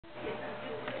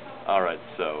Alright,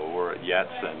 so we're at Yet's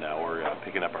and now we're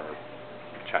picking up our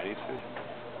Chinese food.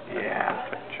 Yeah.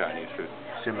 Chinese food.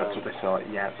 Assume that's what they sell at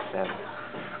Yet's then.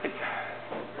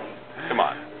 Come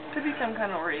on. Could be some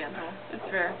kind of Oriental. It's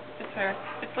fair. It's fair.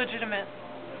 It's legitimate.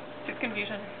 It's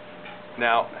confusion.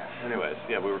 Now, anyways,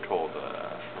 yeah, we were told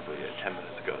probably 10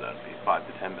 minutes ago that would be 5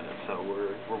 to 10 minutes, so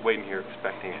we're waiting here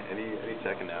expecting it any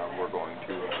second now. We're going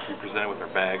to be presented with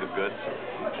our bag of goods,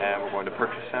 and we're going to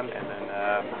purchase them and then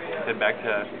head back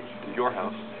to your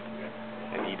house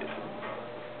and eat it.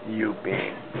 You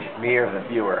being me or the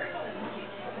viewer?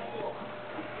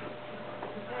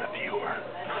 The viewer.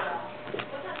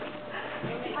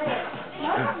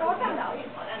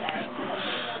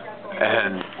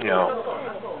 And,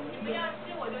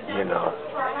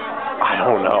 I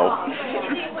don't know.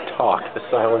 Talk. The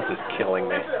silence is killing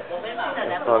me. A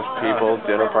bunch of people,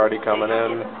 dinner party coming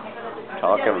in,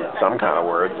 talking some kind of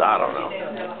words. I don't know.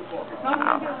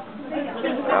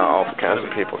 All kinds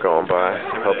of people going by.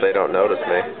 Hope they don't notice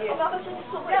me.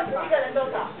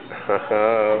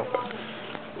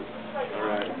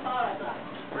 Alright.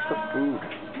 Where's the food?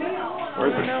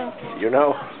 Where's it? You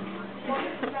know?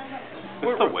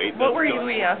 What's the wait? What were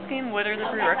we asking? What are the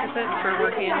prerequisites for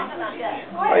working?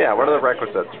 Oh yeah, what are the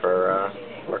requisites for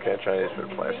working at Chinese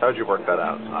food place? How'd you work that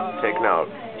out? Take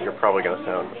note. You're probably going to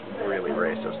sound really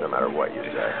racist no matter what you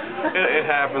say. It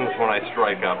happens when I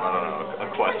strike up, I don't know, a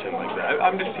question like that.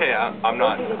 I'm just, hey, I'm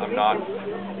not,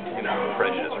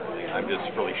 prejudiced or anything. I'm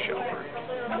just really sheltered.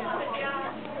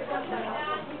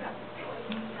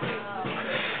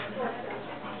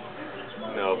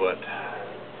 No, but,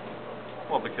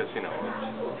 well, because, it's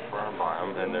where I'm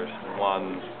buying, and there's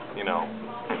one,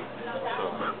 so.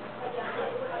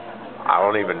 I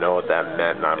don't even know what that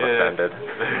meant, and I'm offended.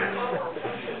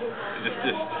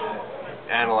 just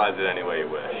analyze it any way you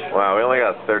wish. Wow, we only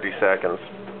got 30 seconds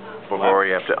before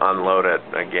we have to unload it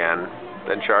again,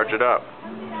 then charge it up.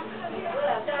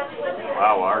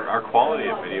 Wow, our quality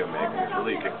of video making is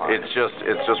really declining. It's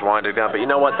just winding down, but you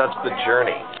know what? That's the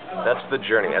journey. That's the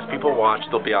journey. As people watch,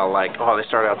 they'll be all like, oh, they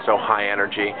started out so high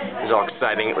energy, it was all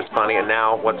exciting, it was funny, and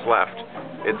now what's left?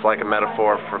 It's like a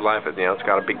metaphor for life. It's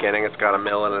got a beginning, it's got a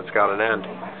middle, and it's got an end.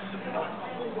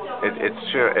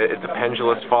 It's a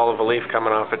pendulous fall of a leaf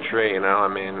coming off a tree, I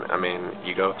mean,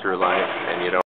 you go through life and you don't